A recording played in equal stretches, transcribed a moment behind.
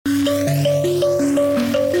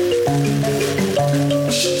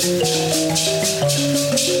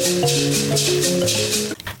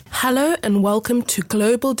Hello and welcome to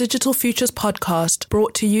Global Digital Futures Podcast,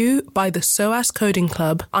 brought to you by the SOAS Coding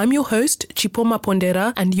Club. I'm your host, Chipoma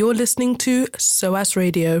Pondera, and you're listening to SOAS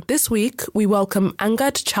Radio. This week, we welcome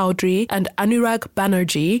Angad Chowdhury and Anurag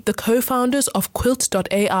Banerjee, the co-founders of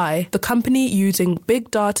Quilt.ai, the company using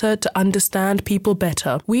big data to understand people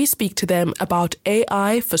better. We speak to them about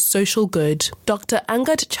AI for social good. Dr.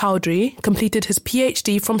 Angad Chowdhury completed his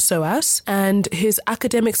PhD from SOAS, and his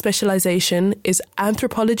academic specialization is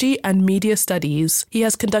anthropology and media studies. He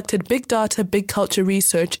has conducted big data, big culture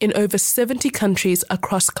research in over 70 countries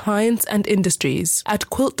across clients and industries. At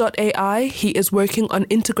Quilt.ai, he is working on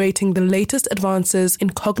integrating the latest advances in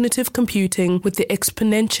cognitive computing with the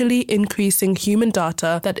exponentially increasing human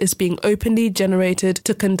data that is being openly generated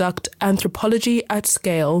to conduct anthropology at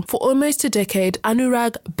scale. For almost a decade,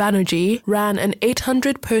 Anurag Banerjee ran an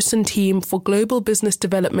 800-person team for global business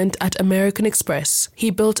development at American Express. He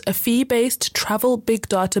built a fee-based travel big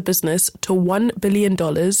data business to $1 billion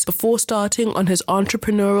before starting on his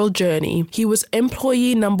entrepreneurial journey. He was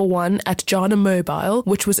employee number one at Jana Mobile,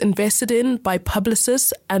 which was invested in by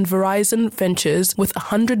Publicis and Verizon Ventures with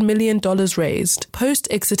 $100 million raised.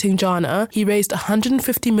 Post-exiting Jana, he raised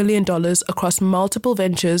 $150 million across multiple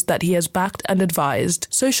ventures that he has backed and advised.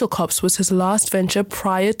 Social Cops was his last venture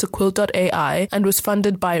prior to Quilt.ai and was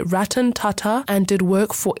funded by Ratan Tata and did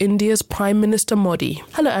work for India's Prime Minister Modi.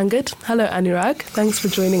 Hello Angad. Hello Anurag. Thanks for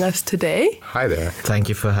joining us today. Hi there. Thank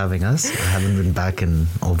you for having us. I haven't been back in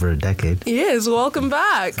over a decade. Yes, welcome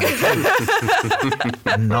back.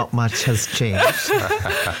 Not much has changed.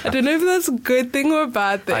 I don't know if that's a good thing or a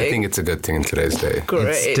bad thing. I think it's a good thing in today's day. Great.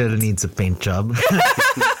 It still needs a paint job.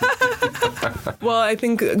 Well, I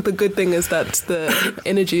think the good thing is that the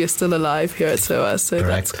energy is still alive here at SOAS, so Correct.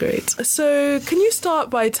 That's great. So can you start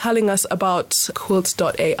by telling us about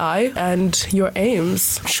Quilt.ai and your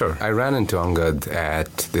aims? Sure. I ran into Angad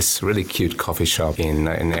at this really cute coffee shop in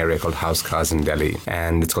an area called House Cars in Delhi,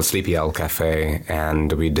 and it's called Sleepy Owl Cafe,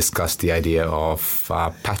 and we discussed the idea of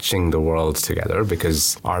patching the world together,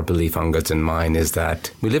 because our belief, Angad's and mine, is that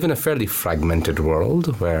we live in a fairly fragmented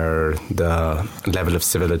world where the level of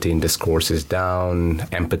civility in discourse is down,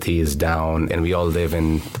 empathy is down, and we all live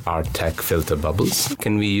in our tech filter bubbles.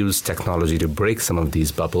 Can we use technology to break some of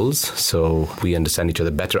these bubbles so we understand each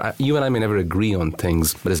other better? You and I may never agree on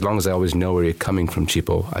things, but as long as I always know where you're coming from,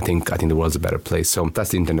 Chipo, I think the world's a better place. So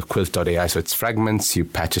that's the intent of Quilt.ai. So it's fragments, you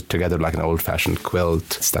patch it together like an old-fashioned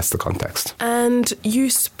quilt. That's the context. And you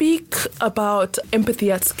speak about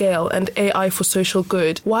empathy at scale and AI for social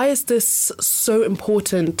good. Why is this so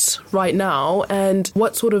important right now, and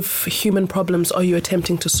what sort of human problems are you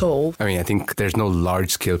attempting to solve? I mean, I think there's no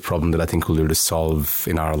large-scale problem that I think we'll be able to solve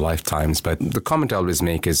in our lifetimes, but the comment I always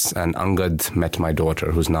make is, and Angad met my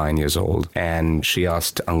daughter, who's 9 years old, and she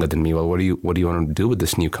asked Angad and me, well, what do you want to do with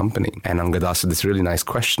this new company? And Angad asked this really nice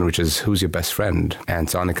question, which is, who's your best friend? And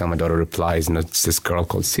so Annika, my daughter, replies, and it's this girl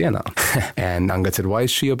called Sienna. And Angad said, why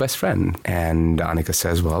is she your best friend? And Annika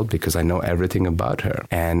says, well, because I know everything about her.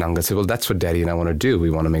 And Angad said, well, that's what Daddy and I want to do. We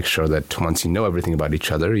want to make sure that once you know everything about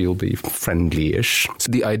each other, you'll be friendly-ish.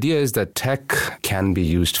 So the idea is that tech can be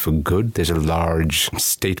used for good. There's a large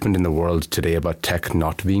statement in the world today about tech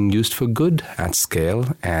not being used for good at scale.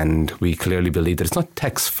 And we clearly believe that it's not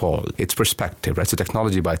tech's fault. It's perspective, right? So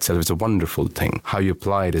technology by itself is a wonderful thing. How you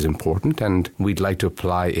apply it is important. And we'd like to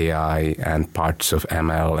apply AI and parts of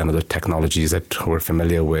ML and other technologies that we're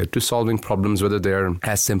familiar with to solving problems, whether they're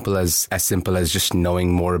as simple as just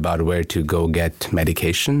knowing more about where to go get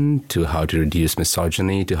medication, to how to reduce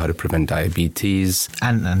misogyny, to how to prevent diabetes.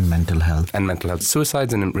 And mental health. And mental health.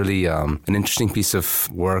 Suicide's really an interesting piece of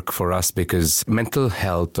work for us, because mental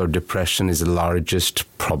health or depression is the largest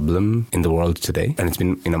problem in the world today. And it's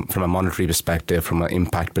been, from a monetary perspective, from an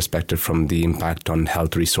impact perspective, from the impact on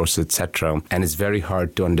health resources, etc. And it's very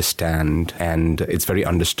hard to understand, and it's very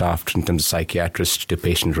understaffed in terms of psychiatrist to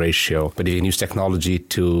patient ratio. But you can use technology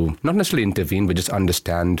to not necessarily intervene, but just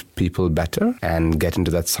understand people better and get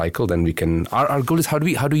into that cycle. Then we can, our goal is how do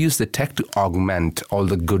we use the tech to augment all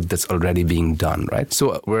the good that's already being done, right?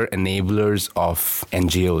 So we're enablers of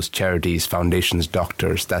NGOs, charities, foundations,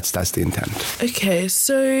 doctors. That's the intent. Okay,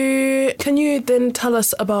 so can you then tell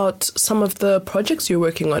us about some of the projects you're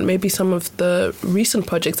working on, maybe some of the recent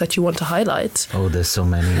projects that you want to highlight? Oh, there's so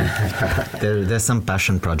many. There's some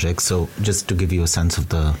passion projects. So just to give you a sense of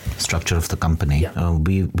the structure of the company,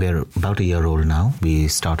 we're about a year old now. We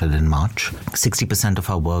started in March. 60% of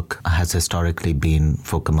our work has historically been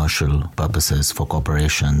for commercial commercial purposes for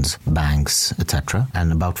corporations, banks, etc.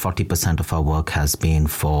 And about 40% of our work has been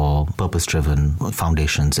for purpose-driven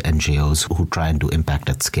foundations, NGOs who try and do impact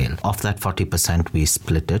at scale. Of that 40%, we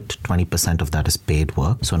split it. 20% of that is paid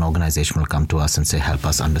work. So an organization will come to us and say, help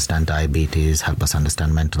us understand diabetes, help us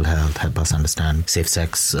understand mental health, help us understand safe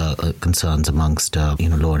sex concerns amongst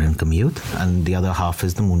lower income youth. And the other half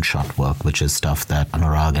is the moonshot work, which is stuff that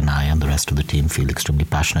Anurag and I and the rest of the team feel extremely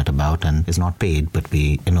passionate about and is not paid, but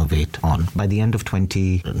we innovate on. By the end of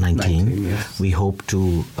 2019, yes. We hope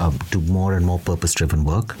to do more and more purpose-driven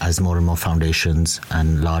work as more and more foundations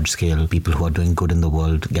and large-scale people who are doing good in the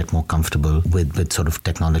world get more comfortable with sort of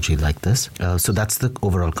technology like this. So that's the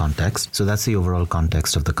overall context. So that's the overall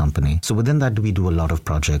context of the company. So within that, we do a lot of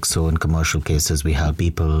projects. So in commercial cases, we help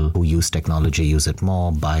people who use technology use it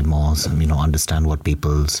more, buy more, understand what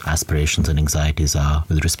people's aspirations and anxieties are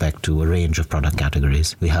with respect to a range of product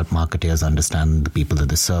categories. We help marketers understand the people that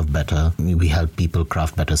they serve better. We help people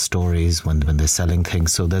craft better stories when they're selling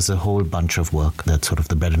things. So there's a whole bunch of work that's sort of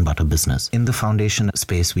the bread and butter business. In the foundation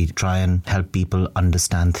space, we try and help people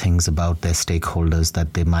understand things about their stakeholders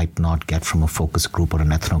that they might not get from a focus group or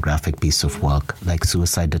an ethnographic piece of work, like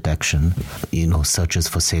suicide detection, searches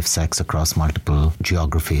for safe sex across multiple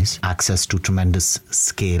geographies, access to tremendous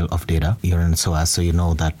scale of data. You're in SOAS, so you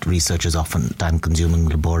know that research is often time-consuming,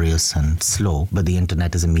 laborious, and slow, but the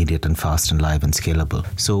internet is immediate and fast and live and scalable.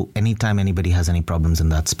 So anytime anybody has any problems in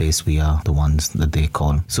that space, we are the ones that they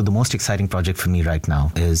call. So the most exciting project for me right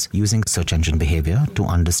now is using search engine behavior to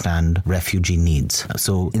understand refugee needs.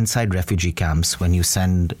 So inside refugee camps, when you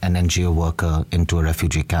send an NGO worker into a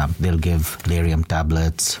refugee camp, they'll give Larium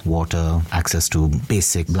tablets, water, access to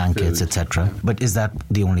basic blankets, etc. But is that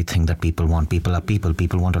the only thing that people want? People are people.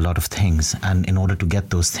 People want a lot of things. And in order to get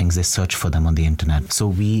those things, they search for them on the internet. So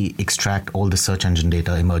we extract all the search engine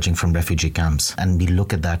data emerging from refugee camps, and we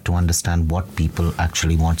look at that to understand what people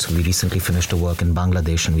actually want. So we recently finished a work in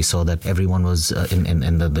Bangladesh, and we saw that everyone was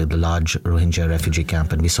in the large Rohingya refugee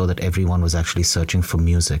camp, and we saw that everyone was actually searching for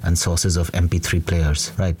music and sources of MP3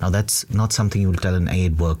 players. Right. Now, that's not something you will tell an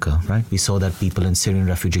aid worker, right? We saw that people in Syrian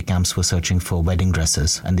refugee camps were searching for wedding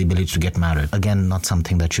dresses and the ability to get married. Again, not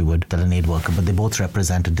something that you would tell an aid worker, but they both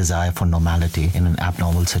represent a desire for normality in an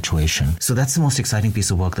abnormal situation. So that's the most exciting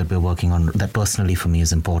piece of work that we're working on that personally for me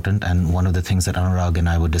is important. And one of the things that Anurag and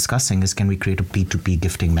I were discussing is, can we create a P2P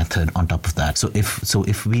gifting method on top of that? So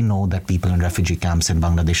if we know that people in refugee camps in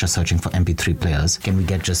Bangladesh are searching for MP3 players, can we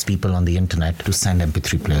get just people on the internet to send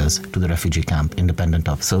MP3 players to the refugee camp independent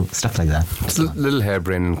of? So stuff like that. It's a little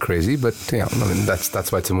harebrained and crazy, but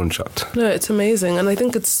that's why it's a moonshot. No, it's amazing. And I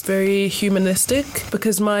think it's very humanistic,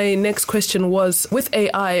 because my next question was, with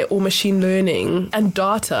AI or machine learning and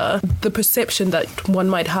data, the perception that one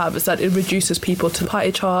might have is that it reduces people to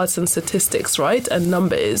pie charts and statistics, right? And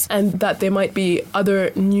numbers, and that there might be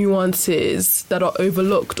other nuances that are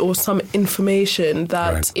overlooked or some information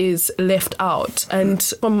that is left out. And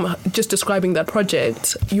from just describing that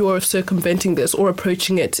project, you're circumventing this or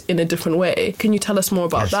approaching it in a different way. Can you tell us more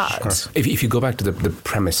about that? Sure. If you go back to the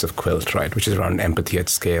premise of Quilt, right, which is around empathy at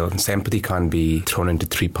scale, so empathy can't be thrown into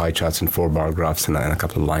 3 pie charts and 4 bar graphs and a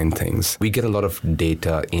couple of line things. We get a lot of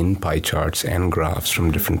data in pie charts and graphs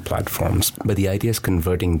from different platforms, but the idea is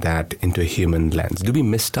converting that into a human lens. Do we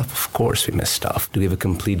miss stuff? Of course we miss stuff. Do we have a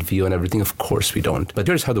complete view on everything? Of course we don't. But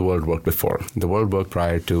here's how the world worked before. The world worked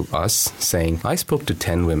prior to us saying, I spoke to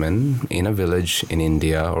 10 women in a village in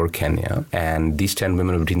India or Kenya, and these 10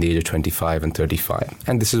 women were between the age of 25 and 35.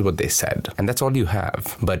 And this is what they said. And that's all you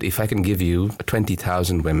have. But if I can give you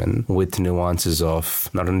 20,000 women with nuances of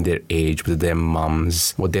not only their age, but their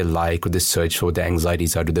mums, what they like, what they search for, what their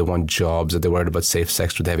anxieties are, do they want jobs, are they worried about safe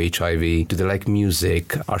sex, do they have HIV, do they like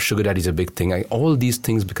music, are sugar daddies a big thing? All these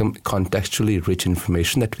things become contextually rich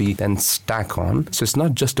information that we then stack on. So it's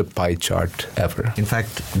not just a pie chart ever. In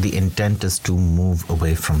fact, the intent is to move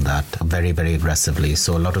away from that very, very aggressively.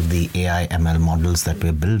 So a lot of the AI ML models that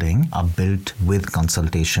we're building are built with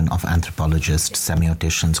consultation of anthropologists,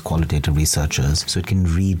 semioticians, qualitative researchers. So it can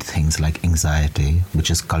read things like anxiety,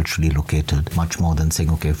 which is culturally located, much more than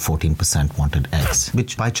saying, okay, 14% wanted X,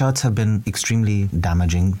 which pie charts have been extremely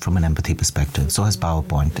damaging from an empathy perspective. So has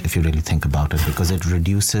PowerPoint, if you really think about it, because it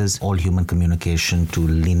reduces all human communication to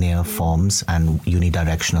linear forms and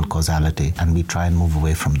unidirectional causality. And we try and move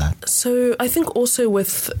away from that. So I think also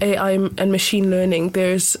with AI and machine learning,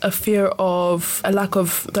 there's a fear of a lack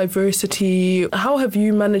of diversity. How have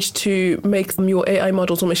you managed to make your AI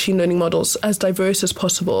models or machine learning models as diverse as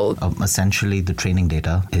possible? Essentially, the training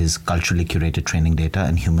data is culturally curated training data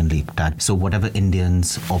and humanly tagged. So whatever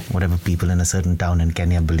Indians or whatever people in a certain town in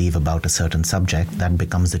Kenya believe about a certain subject, that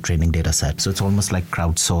becomes the training data set. So it's It's almost like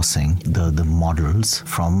crowdsourcing the models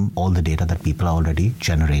from all the data that people are already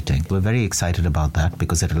generating. We're very excited about that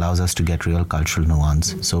because it allows us to get real cultural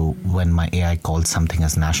nuance. So when my AI calls something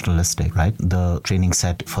as nationalistic, right, the training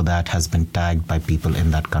set for that has been tagged by people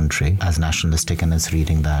in that country as nationalistic and is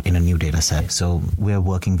reading that in a new data set. So we're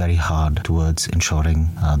working very hard towards ensuring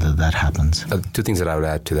that happens. Two things that I would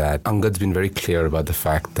add to that. Angad's been very clear about the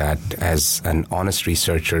fact that as an honest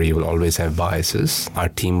researcher, he will always have biases. Our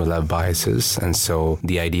team will have biases. And so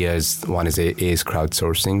the idea is, one is A is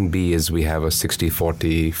crowdsourcing. B is we have a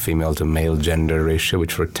 60-40 female to male gender ratio,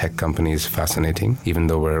 which for tech companies is fascinating, even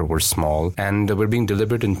though we're small. And we're being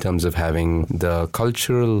deliberate in terms of having the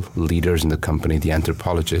cultural leaders in the company, the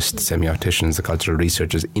anthropologists, semioticians, the cultural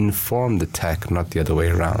researchers inform the tech, not the other way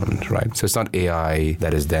around, right? So it's not AI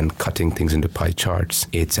that is then cutting things into pie charts.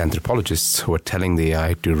 It's anthropologists who are telling the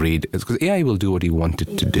AI to read, because AI will do what you want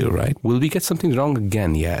it to do, right? Will we get something wrong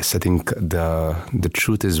again? Yes. I think the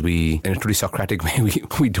truth is in a truly Socratic way,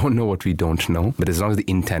 we don't know what we don't know, but as long as the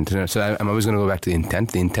intent, so I'm always going to go back to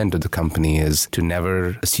the intent of the company is to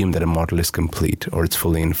never assume that a model is complete or it's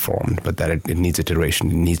fully informed, but that it needs iteration,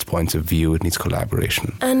 it needs points of view, it needs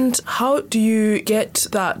collaboration. And how do you get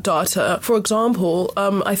that data? For example,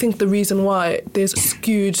 I think the reason why there's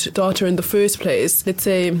skewed data in the first place, let's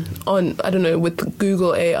say with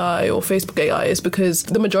Google AI or Facebook AI, is because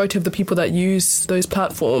the majority of the people that use those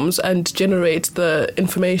platforms and generate the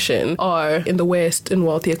information are in the West, in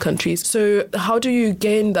wealthier countries. So how do you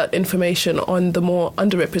gain that information on the more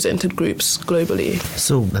underrepresented groups globally?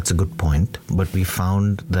 So that's a good point. But we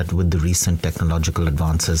found that with the recent technological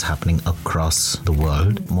advances happening across the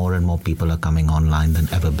world, more and more people are coming online than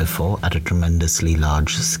ever before at a tremendously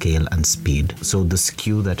large scale and speed. So the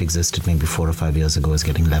skew that existed maybe 4 or 5 years ago is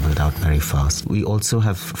getting leveled out very fast. We also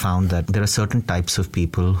have found that there are certain types of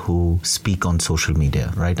people who speak on social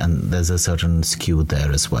media, right? And there's a certain skew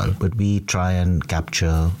there as well. But we try and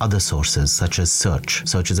capture other sources such as search.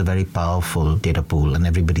 Search is a very powerful data pool and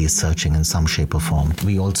everybody is searching in some shape or form.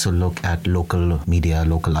 We also look at local media,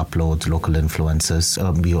 local uploads, local influencers.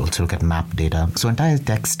 We also look at map data. So entire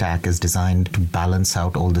tech stack is designed to balance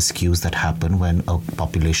out all the skews that happen when a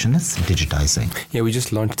population is digitizing. Yeah, we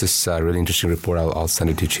just launched this really interesting report. I'll send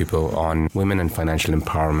it to Chipo on women and financial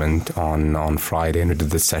empowerment on Friday, and we did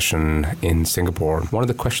this session in Singapore. One of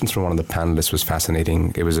the questions from one of the panelists was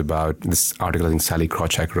fascinating. It was about this article I think Sally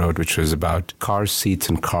Krawcheck wrote, which was about car seats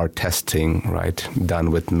and car testing, right,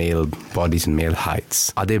 done with male bodies and male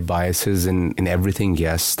heights. Are there biases in everything?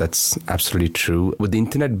 Yes, that's absolutely true. With the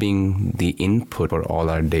internet being the input for all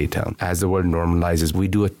our data, as the world normalizes, we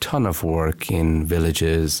do a ton of work in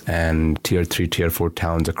villages and tier 3, tier 4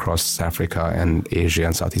 towns across Africa and Asia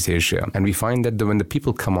and Southeast Asia. And we find that when the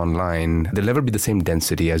people come online, there'll never be the same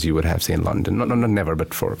density as you would have, say, in London. Not never,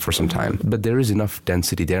 but for some time. But there is enough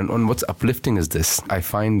density there. And what's uplifting is this. I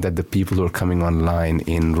find that the people who are coming online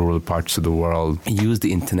in rural parts of the world use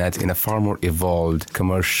the internet in a far more evolved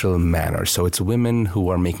commercial manner. So it's women who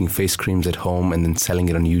are making face creams at home and then selling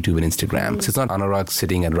it on YouTube and Instagram. So it's not Anurag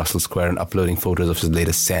sitting at Russell Square and uploading photos of his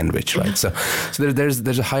latest sandwich, right? So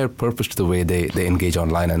there's a higher purpose to the way they engage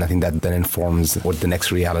online, and I think that then informs what the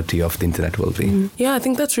next reality of the internet will be. Yeah, I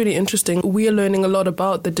think that's really interesting. We are learning a lot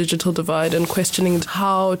about the digital divide and questioning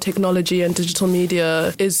how technology and digital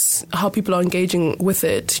media is, how people are engaging with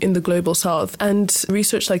it in the global south. And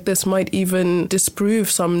research like this might even disprove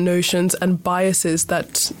some notions and biases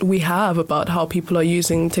that we have about how people are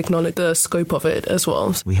using technology, the scope of it as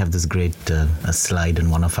well. We have this great slide in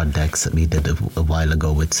one of our decks that we did a while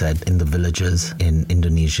ago, which said in the villages in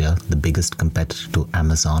Indonesia, the biggest competitor to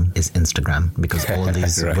Amazon is Instagram, because all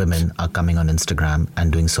these right. women are coming on Instagram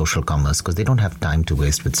and doing social commerce because they don't have time to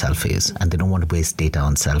waste with selfies and they don't want to waste data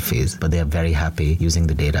on selfies, but they are very happy using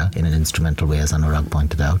the data in an instrumental way, as Anurag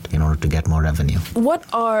pointed out, in order to get more revenue. What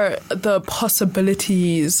are the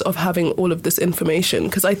possibilities of having all of this information?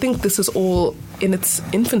 Because I think this is all in its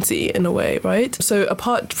infancy in a way, right? So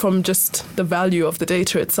apart from just the value of the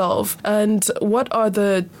data itself, and what are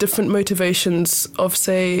the different motivations of,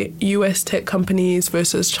 say, US tech companies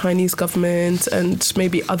versus Chinese government and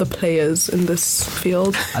maybe other players in this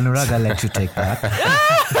field? Anurag, I'll let you take that.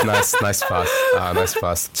 Nice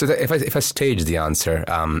pass. So if I stage the answer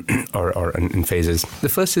or in phases, the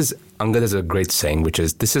first is Angad has a great saying, which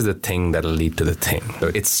is, this is the thing that'll lead to the thing. So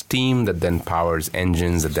it's steam that then powers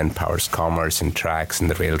engines, that then powers commerce and tracks and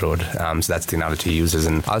the railroad. So that's the analogy he uses.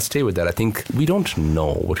 And I'll stay with that. I think we don't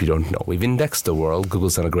know what we don't know. We've indexed the world.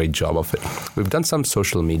 Google's done a great job of it. We've done some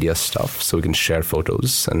social media stuff so we can share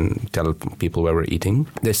photos and tell people where we're eating.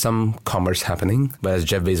 There's some commerce happening. But as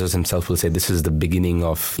Jeff Bezos himself will say, this is the beginning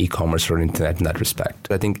of e-commerce or internet in that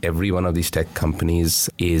respect. I think every one of these tech companies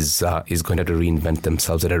is going to have to reinvent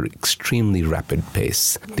themselves at an extremely rapid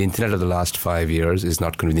pace. The internet of the last 5 years is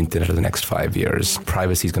not going to be the internet of the next 5 years.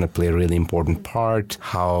 Privacy is going to play a really important part.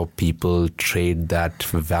 How people trade that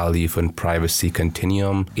value for privacy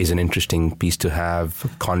continuum is an interesting piece to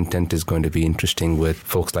have. Content is going to be interesting with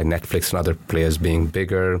folks like Netflix and other players being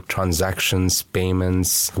bigger. Transactions,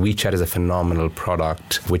 payments. WeChat is a phenomenal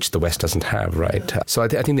product, which the West doesn't have, right? So I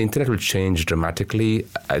think the internet will change dramatically.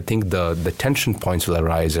 I think the tension points will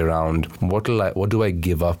arise around what do I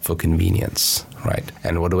give up for convenience, right?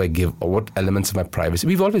 And what elements of my privacy?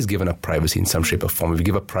 We've always given up privacy in some shape or form. We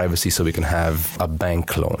give up privacy so we can have a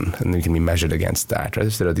bank loan and we can be measured against that,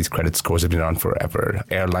 right? So there are these credit scores that have been around forever.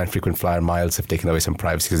 Airline frequent flyer miles have taken away some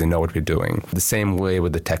privacy because they know what we're doing. The same way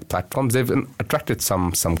with the tech platforms, they've attracted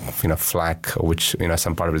some flack, which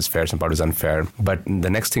some part of it is fair, some part is unfair. But the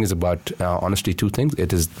next thing is about honestly two things.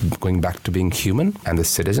 It is going back to being human and the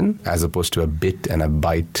citizen, as opposed to a bit and a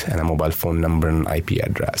byte and a mobile phone number and an IP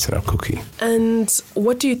address and a cookie. And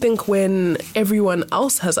what do you think when everyone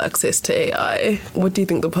else has access to AI? What do you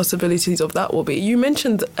think the possibilities of that will be? You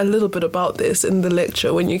mentioned a little bit about this in the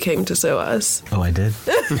lecture when you came to SOAS. Oh, I did?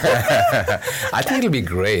 I think it'll be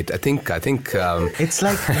great. I think it's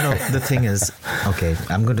like, the thing is, okay,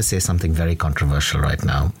 I'm going to say something very controversial right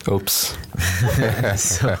now. Oops.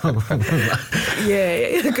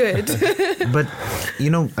 Yeah, good. But,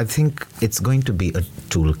 I think it's going to be a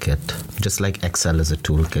toolkit, just like Excel is a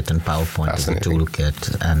toolkit and PowerPoint is a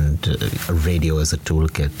toolkit and a radio is a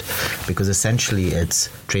toolkit, because essentially it's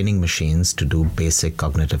training machines to do basic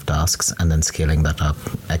cognitive tasks and then scaling that up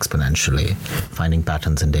exponentially, finding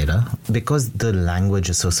patterns in data. Because the language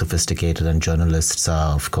is so sophisticated and journalists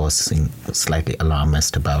are, of course, slightly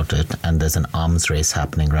alarmist about it, and there's an arms race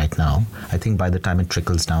happening right now, I think by the time it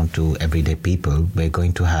trickles down to everyday people, we're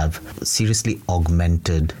going to have seriously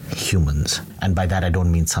augmented humans. And by that, I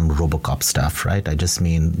don't mean some Robocop stuff, right? I just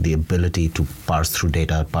mean the ability to parse through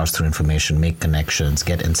data, parse through information, make connections,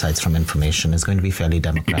 get insights from information is going to be fairly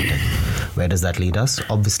democratic. Where does that lead us?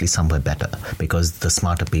 Obviously somewhere better, because the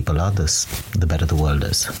smarter people are, the better the world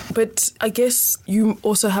is. But I guess you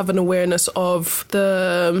also have an awareness of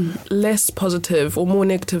the less positive or more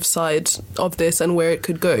negative side of this and where it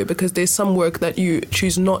could go, because there's some work that you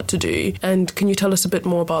choose not to do. And can you tell us a bit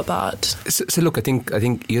more about that? So look, I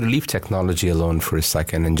think you leave technology alone for a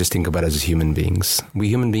second and just think about it as human beings. We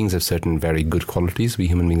human beings have certain very good qualities. We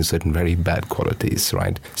human beings have certain very bad qualities,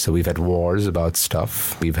 right? So we've had wars about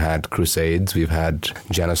stuff. We've had crusades. We've had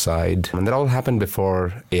genocide. And that all happened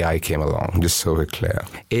before AI came along, just so we're clear.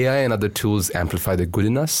 AI and other tools amplify the good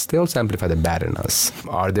in us. They also amplify the bad in us.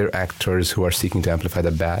 Are there actors who are seeking to amplify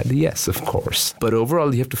the bad? Yes, of course. But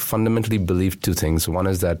overall, you have to fundamentally believe two things. One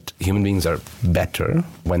is that human beings are better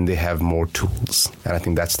when they have more tools. And I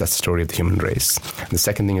think that's the story of the human race. The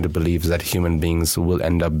second thing you have to believe is that human beings will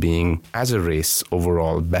end up being, as a race,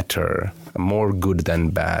 overall better, more good than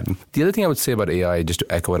bad. The other thing I would say about AI, just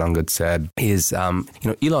to echo what Angad said, is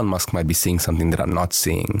Elon Musk might be seeing something that I'm not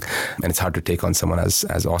seeing, and it's hard to take on someone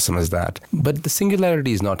as awesome as that. But the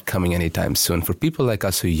singularity is not coming anytime soon. For people like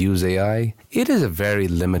us who use AI, it is a very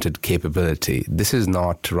limited capability. This is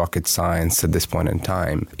not rocket science at this point in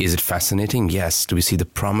time. Is it fascinating? Yes. Do we see the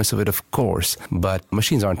promise of it? Of course. But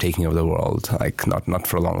machines aren't taking over the world, like not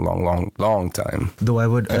for a long time. Though I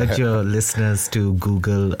would urge your listeners to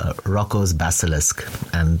Google Rocco's basilisk,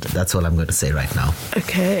 and that's all I'm going to say right now.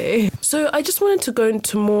 Okay. So I just wanted to go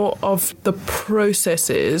into more of the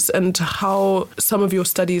processes and how some of your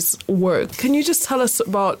studies work. Can you just tell us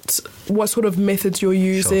about what sort of methods you're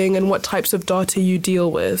using and what types of data you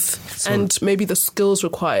deal with, and maybe the skills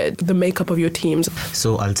required, the makeup of your teams?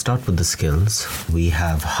 So I'll start with the skills. We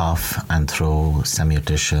have half anthro,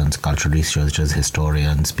 semioticians, cultural researchers,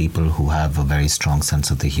 historians, people who have a very strong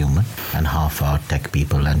sense of the human, and half are tech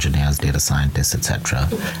people, engineers, data scientists, etc.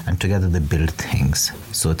 And together they build things.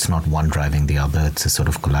 So it's not one driving the other, it's a sort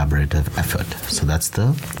of collaborative effort. So that's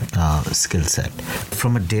the skill set.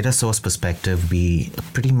 From a data source perspective, we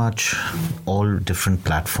pretty much all different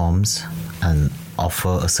platforms and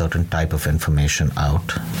offer a certain type of information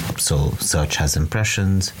out. So search has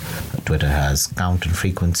impressions, Twitter has count and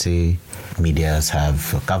frequency, medias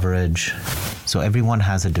have coverage. So everyone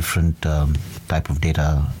has a different type of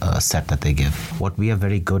data set that they give. What we are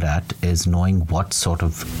very good at is knowing what sort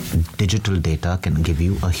of digital data can give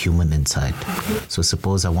you a human insight. So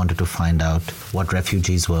suppose I wanted to find out what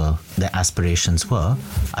refugees were, their aspirations were,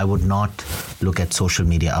 I would not look at social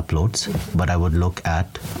media uploads, but I would look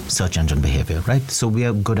at search engine behavior, right? So we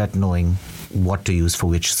are good at knowing what to use for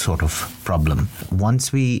which sort of problem.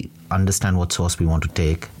 Once we understand what source we want to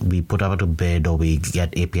take, we put out a bid or we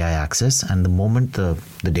get API access, and the moment the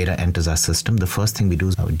data enters our system, the first thing we do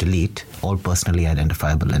is delete all personally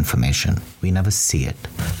identifiable information. We never see it.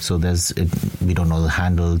 So we don't know the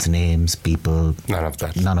handles, names, people. None of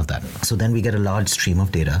that. None of that. So then we get a large stream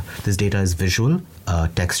of data. This data is visual,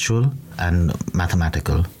 textual, and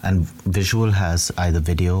mathematical. And visual has either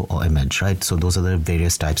video or image, right? So those are the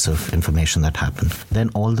various types of information that happen. Then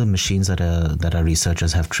all the machines that our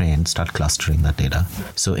researchers have trained start clustering that data.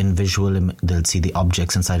 So in visual, they'll see the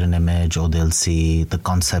objects inside an image, or they'll see the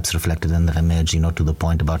concepts reflected in the image, to the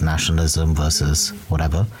point about nationalism versus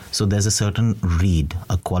whatever. So there's a certain read,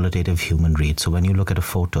 a qualitative human read. So when you look at a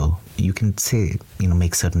photo, you can say,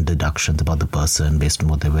 make certain deductions about the person based on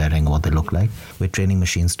what they're wearing or what they look like. We're training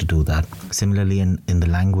machines to do that. Similarly, in the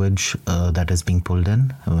language that is being pulled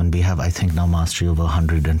in, when we have, I think, now mastery over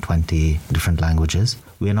 120 different languages,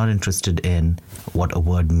 we are not interested in what a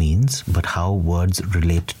word means, but how words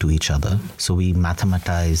relate to each other. So we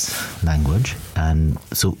mathematize language, and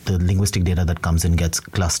so the linguistic data that comes in gets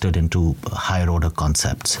clustered into higher order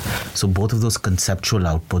concepts. So both of those conceptual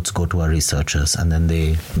outputs go to our researchers, and then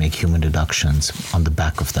they make human deductions on the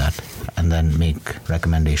back of that, and then make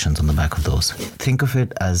recommendations on the back of those. Think of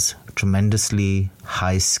it as tremendously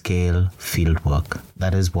high-scale field work.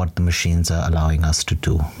 That is what the machines are allowing us to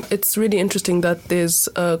do. It's really interesting that there's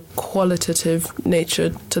a qualitative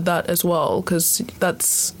nature to that as well, because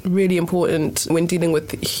that's really important when dealing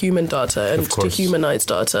with human data and to humanize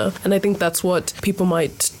data. And I think that's what people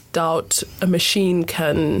might doubt a machine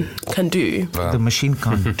can do. The machine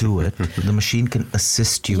can't do it. The machine can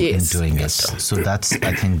assist you in doing it. So that's,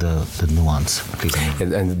 I think, the nuance.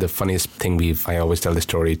 And the funniest thing I always tell the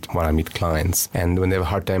story when I meet clients, and when they have a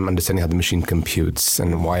hard time understanding how the machine computes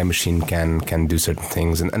and why a machine can do certain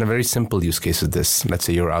things. And a very simple use case is this. Let's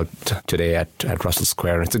say you're out today at Russell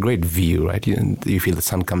Square, and it's a great view, right? You feel the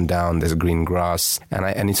sun come down, there's green grass,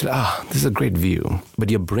 and you say, this is a great view. But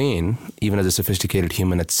your brain, even as a sophisticated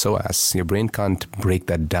human at SOAS, your brain can't break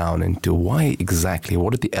that down into why exactly,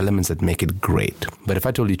 what are the elements that make it great. But if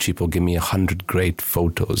I told you, Chipo, give me 100 great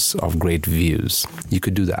photos of great views, you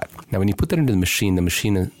could do that. Now, when you put that into the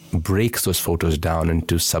machine breaks those photos down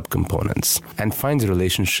into subcomponents and finds a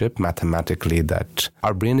relationship mathematically that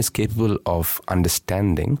our brain is capable of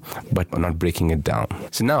understanding, but not breaking it down.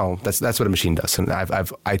 So now that's what a machine does. And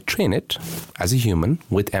I train it as a human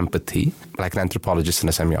with empathy, like an anthropologist and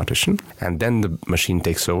a semioticist, and then the machine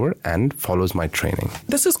takes over and follows my training.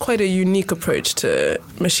 This is quite a unique approach to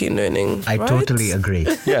machine learning. I totally agree.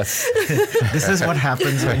 Yes. This is what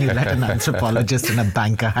happens when you let an anthropologist and a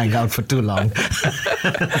banker hang out for too long.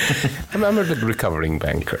 I'm a recovering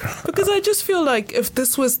banker. Because I just feel like if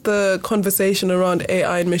this was the conversation around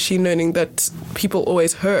AI and machine learning that people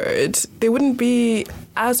always heard, there wouldn't be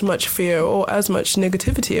as much fear or as much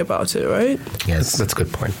negativity about it, right? Yes. That's a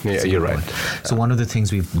good point. Yeah, you're right. So one of the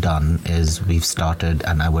things we've done is we've started,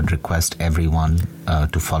 and I would request everyone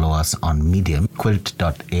to follow us on Medium,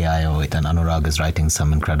 quilt.aio, and Anurag is writing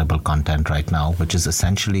some incredible content right now, which is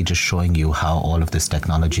essentially just showing you how all of this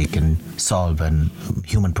technology can solve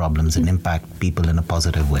human problems and impact people in a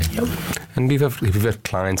positive way. Yep. And we've had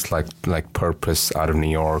clients like Purpose out of New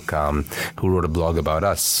York who wrote a blog about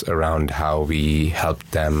us around how we help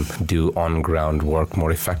them do on-ground work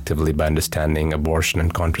more effectively by understanding abortion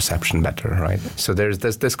and contraception better, right? So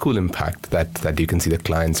there's cool impact that you can see the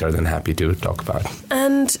clients are then happy to talk about.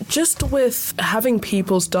 And just with having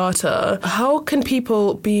people's data, how can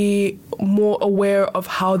people be more aware of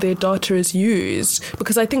how their data is used?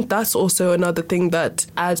 Because I think that's also another thing that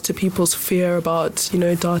adds to people's fear about,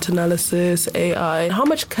 data analysis, AI. How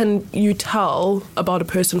much can you tell about a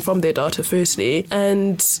person from their data, firstly?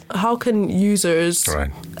 And how can users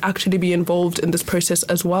actually be involved in this process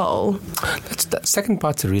as well? That second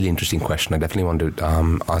part's a really interesting question. I definitely want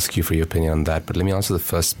to ask you for your opinion on that. But let me answer the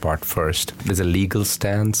first part first. There's a legal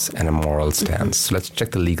stance and a moral stance. So let's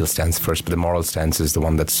check the legal stance first. But the moral stance is the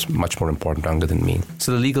one that's much more important, Angad, than me.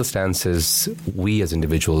 So the legal stance is we as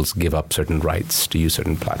individuals give up certain rights to use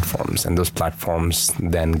certain platforms. And those platforms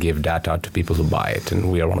then give data to people who buy it.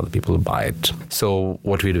 And we are one of the people who buy it. So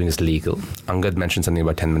what we're doing is legal. Angad mentioned something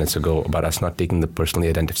about 10 minutes ago about us not taking the personally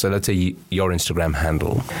identify. So let's say your Instagram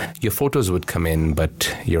handle, your photos would come in,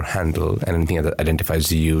 but your handle and anything that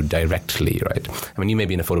identifies you directly, right? I mean, you may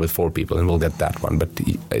be in a photo with 4 people and we'll get that one, but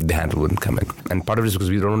the handle wouldn't come in. And part of it is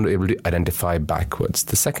because we don't be able to identify backwards.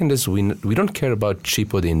 The second is we don't care about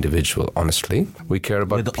Chipo the individual, honestly. We care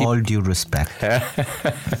about with all due respect.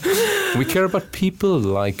 We care about people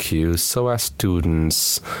like you, SOAS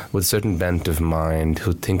students with a certain bent of mind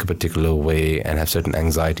who think a particular way and have certain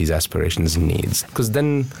anxieties, aspirations, and needs. Because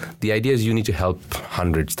then the idea is you need to help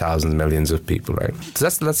hundreds, thousands, millions of people, right? So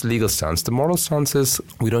that's the legal stance. The moral stance is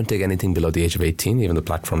we don't take anything below the age of 18, even the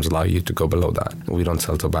platforms allow you to go below that. We don't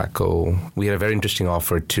sell tobacco. We had a very interesting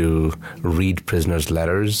offer to read prisoners'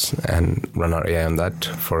 letters and run our AI on that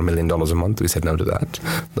for $1 million a month. We said no to that.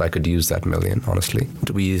 I could use that $1 million, honestly.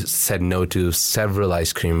 We said no to several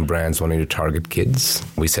ice cream brands wanting to target kids.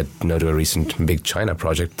 We said no to a recent big China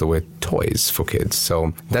project with toys for kids.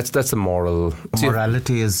 So that's a moral.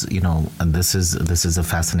 Morality is, and this is a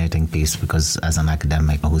fascinating piece because as an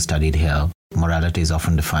academic who studied here, morality is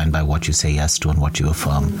often defined by what you say yes to and what you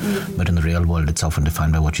affirm. But in the real world, it's often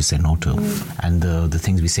defined by what you say no to. And the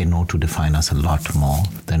things we say no to define us a lot more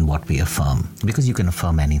than what we affirm. Because you can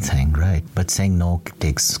affirm anything, right? But saying no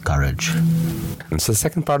takes courage. And so the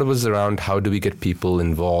second part was around how do we get people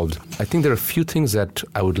involved. I think there are a few things that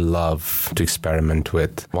I would love to experiment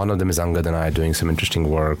with. One of them is Angad and I doing some interesting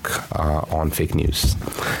work on fake news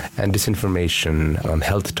and disinformation on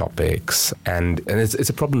health topics. And it's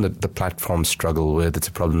a problem that the platform struggle with. It's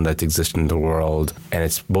a problem that exists in the world, and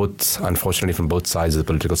it's both, unfortunately, from both sides of the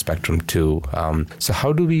political spectrum too. So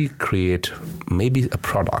how do we create maybe a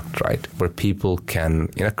product, right, where people can,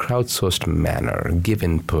 in a crowdsourced manner, give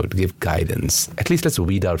input, give guidance? At least let's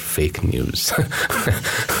weed out fake news.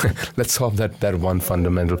 Let's solve that one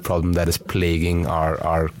fundamental problem that is plaguing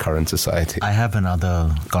our current society. I have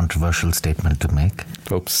another controversial statement to make.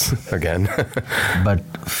 Oops, again. But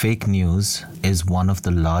fake news is one of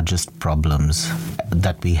the largest problems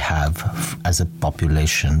that we have as a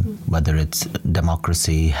population, whether it's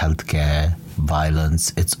democracy, healthcare,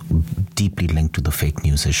 violence. It's deeply linked to the fake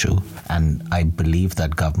news issue. And I believe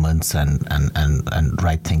that governments and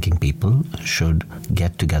right-thinking people should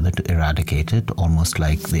get together to eradicate it, almost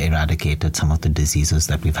like they eradicated some of the diseases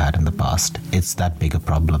that we've had in the past. It's that big a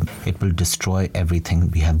problem. It will destroy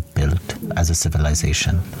everything we have built as a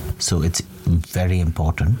civilization. So it's very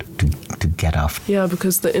important to get after. Yeah,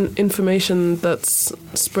 because the information that's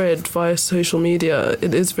spread via social media,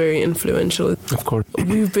 it is very influential. Of course.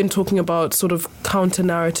 We've been talking about sort of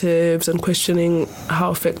counter-narratives and questioning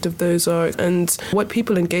how effective those are. And what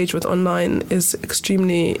people engage with online is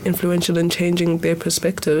extremely influential in changing their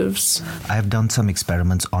perspectives. I have done some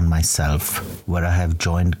experiments on myself where I have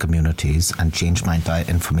joined communities and changed my entire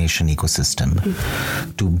information ecosystem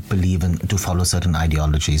to believe in, to follow certain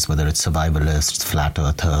ideologies, whether it's survivalists, flat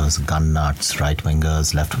earthers, gun nuts,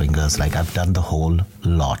 right-wingers, left-wingers. Like, I've done the whole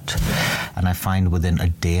lot. And I find within a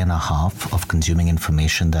day and a half of consuming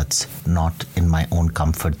information that's not in my own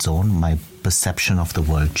comfort zone, my perception of the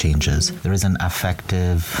world changes. There is an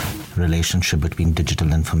affective relationship between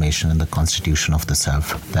digital information and the constitution of the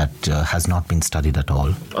self that has not been studied at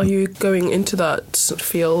all. Are you going into that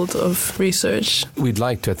field of research? We'd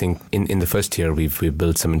like to. I think in the first year we've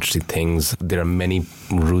built some interesting things. There are many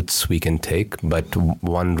routes we can take, but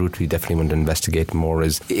one route we definitely want to investigate more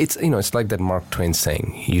is it's like that Mark Twain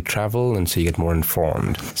saying, you travel and so you get more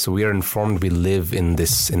informed. So we are informed, we live in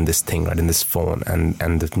this thing, right, in this phone,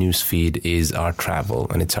 and the news feed is our travel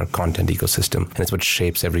and it's our content ecosystem, and it's what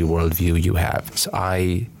shapes every worldview you have. So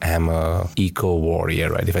I am a eco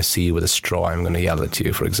warrior, right? If I see you with a straw, I'm going to yell at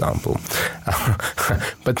you, for example.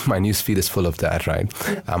 But my news feed is full of that, right?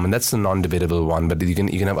 And that's a non-debatable one. But you can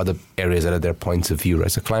have other areas that are their points of view,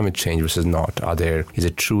 right? So climate change versus not. Is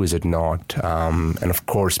it true? Is it not? And of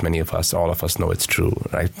course, all of us know it's true,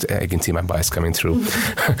 right? I can see my bias coming through.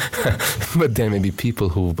 But there may be people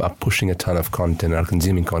who are pushing a ton of content, are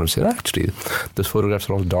consuming content, say, actually, those photographs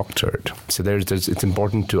are all doctored. So it's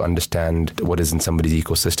important to understand what is in somebody's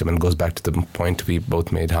ecosystem, and goes back to the point we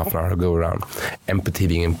both made half an hour ago around empathy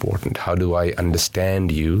being important. How do I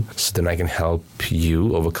understand you so then I can help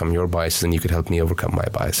you overcome your biases and you could help me overcome my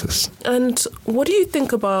biases? And what do you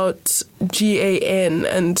think about GAN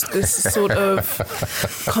and this sort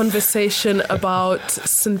of conversation about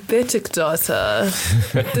synthetic data?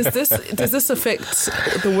 Does this affect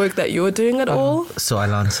the work that you're doing at all? So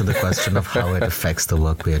I'll answer the question of how it affects the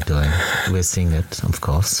work we are doing. We're seeing it, of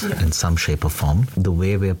course, in some shape or form. The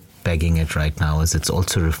way we're pegging it right now is it's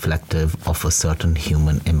also reflective of a certain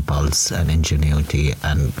human impulse and ingenuity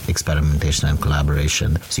and experimentation and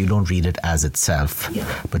collaboration. So you don't read it as itself,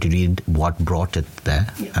 but you read what brought it there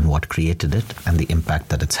and what created it and the impact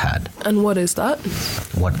that it's had. And what is that?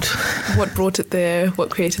 What brought it there, what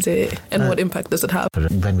created it, and what impact does it have?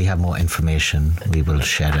 When we have more information, we will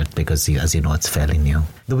share it because, as you know, it's fairly new.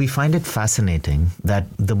 Though we find it fascinating that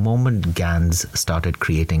the moment GANs started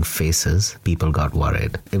creating faces, people got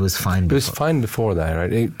worried. It was fine before. It was fine before that,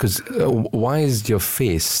 right? Because why is your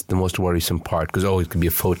face the most worrisome part? Because, it could be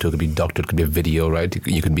a photo, it could be doctored, it could be a video, right?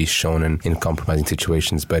 You could be shown in compromising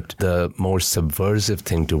situations. But the more subversive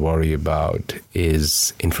thing to worry about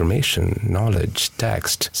is information, knowledge,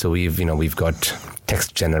 text. So we've got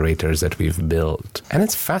text generators that we've built. And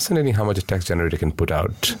it's fascinating how much a text generator can put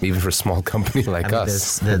out, even for a small company like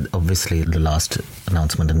us. There's obviously the last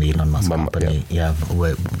announcement in the Elon Musk company,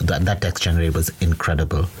 where that text generator was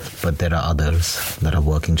incredible. But there are others that are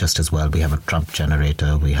working just as well. We have a Trump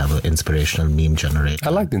generator. We have an inspirational meme generator.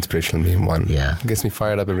 I like the inspirational meme one. Yeah. It gets me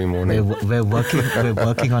fired up every morning. We're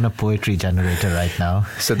working on a poetry generator right now.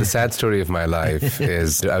 So the sad story of my life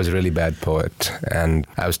is I was a really bad poet, and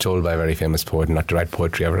I was told by a very famous poet not to write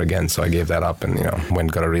poetry ever again, so I gave that up and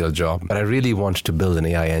got a real job. But I really want to build an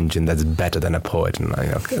AI engine that's better than a poet, and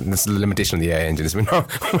that's the limitation of the AI engine is we're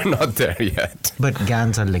not there yet. But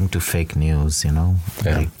GANs are linked to fake news,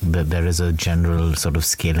 Like there is a general sort of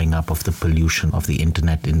scaling up of the pollution of the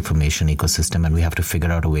internet information ecosystem, and we have to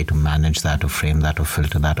figure out a way to manage that or frame that or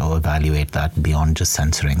filter that or evaluate that beyond just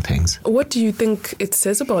censoring things. What do you think it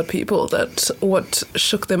says about people that what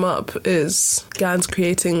shook them up is GANs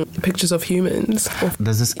creating pictures of humans?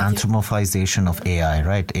 There's this anthropomorphization of AI,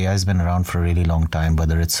 right? AI has been around for a really long time,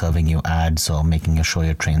 whether it's serving you ads or making sure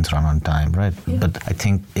your trains run on time, right? Yeah. But I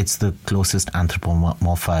think it's the closest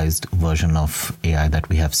anthropomorphized version of AI that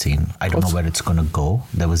we have seen. I don't know where it's going to go.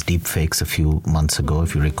 There was deepfakes a few months ago,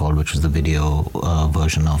 if you recall, which was the video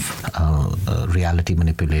version of reality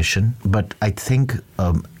manipulation. But I think,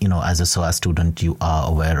 as a SOAS student, you are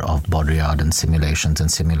aware of Baudrillard and simulations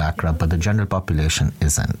and simulacra, but the general population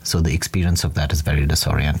isn't. So the experience of that is very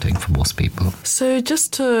disorienting for most people. So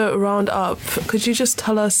just to round up, could you just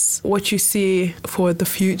tell us what you see for the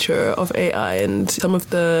future of AI and some of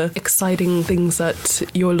the exciting things that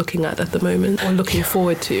you're looking at the moment or looking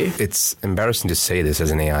forward to? It's embarrassing to say this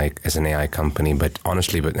as an AI company, but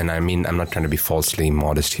honestly, I'm not trying to be falsely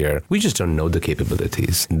modest here. We just don't know the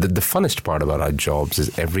capabilities. The funnest part about our jobs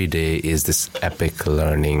is every day is this epic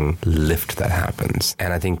learning lift that happens.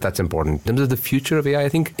 And I think that's important. In terms of the future of AI, I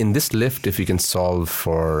think in this lift, if you can solve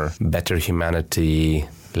for better humanity,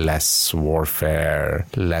 less warfare,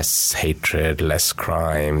 less hatred, less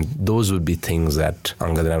crime, those would be things that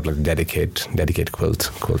Angad and I would like to dedicate Quilt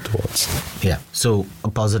towards. Yeah. So a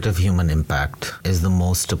positive human impact is the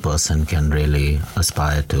most a person can really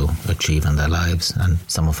aspire to achieve in their lives. And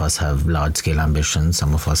some of us have large-scale ambitions,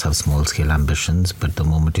 some of us have small-scale ambitions, but the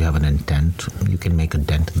moment you have an intent, you can make a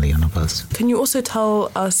dent in the universe. Can you also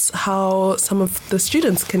tell us how some of the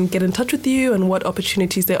students can get in touch with you and what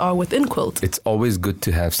opportunities there are within Quilt? It's always good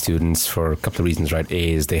to have students for a couple of reasons, right?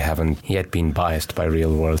 A is they haven't yet been biased by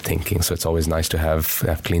real world thinking, so it's always nice to have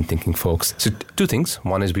clean thinking folks. So two things.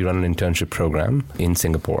 One is we run an internship program in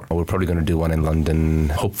Singapore. We're probably going to do one in London,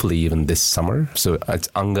 hopefully even this summer. So it's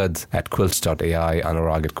Angad at quilts.ai,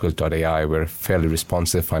 Anurag at quilt.ai. We're fairly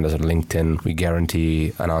responsive. Find us on LinkedIn. We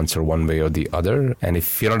guarantee an answer one way or the other. And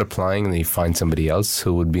if you're not applying and you find somebody else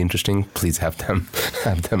who would be interesting, please have them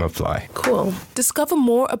apply. Cool. Discover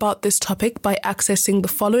more about this topic by accessing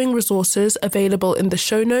the following resources available in the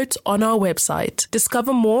show notes on our website.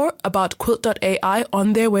 Discover more about quilt.ai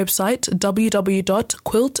on their website, www.quilt.ai.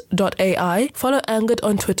 Follow Angad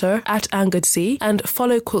on Twitter @AngadC and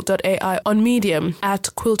follow quilt.ai on Medium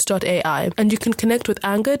 @quilt.ai. And you can connect with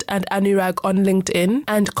Angad and Anurag on LinkedIn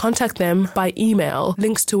and contact them by email,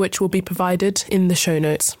 links to which will be provided in the show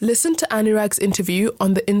notes. Listen to Anurag's interview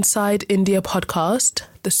on the Inside India podcast,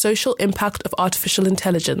 The Social Impact of Artificial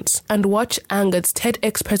Intelligence, and watch Angad's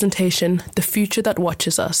TEDx presentation, The Future That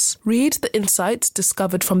Watches Us. Read the insights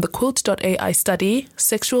discovered from the Quilt.ai study,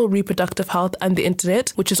 Sexual Reproductive Health and the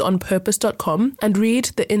Internet, which is on purpose.com, and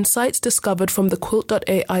read the insights discovered from the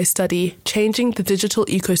Quilt.ai study, Changing the Digital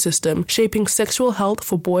Ecosystem, Shaping Sexual Health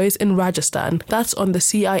for Boys in Rajasthan. That's on the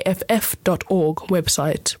CIFF.org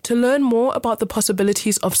website. To learn more about the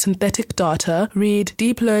possibilities of synthetic data, read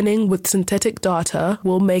Deep Learning with Synthetic Data,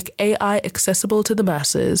 will make AI accessible to the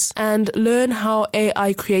masses. And learn how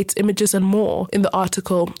AI creates images and more in the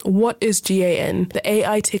article, What is GAN? The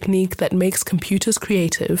AI technique that makes computers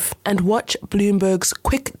creative. And watch Bloomberg's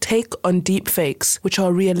quick take on deepfakes, which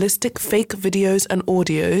are realistic fake videos and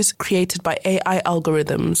audios created by AI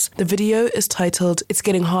algorithms. The video is titled, It's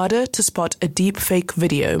Getting Harder to Spot a Deepfake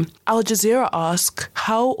Video. Al Jazeera asks,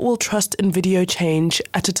 how will trust in video change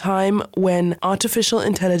at a time when artificial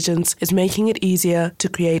intelligence is making it easier to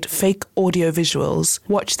create fake audio visuals?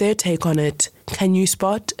 Watch their take on it. Can you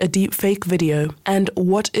spot a deepfake video? And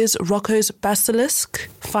what is Rocco's basilisk?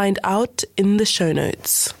 Find out in the show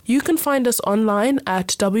notes. You can find us online at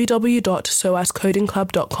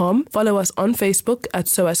www.soascodingclub.com. Follow us on Facebook at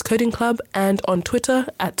SOAS Coding Club and on Twitter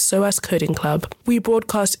at SOAS Coding Club. We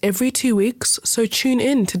broadcast every 2 weeks, so tune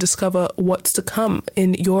in to discover what's to come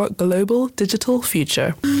in your global digital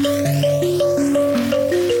future.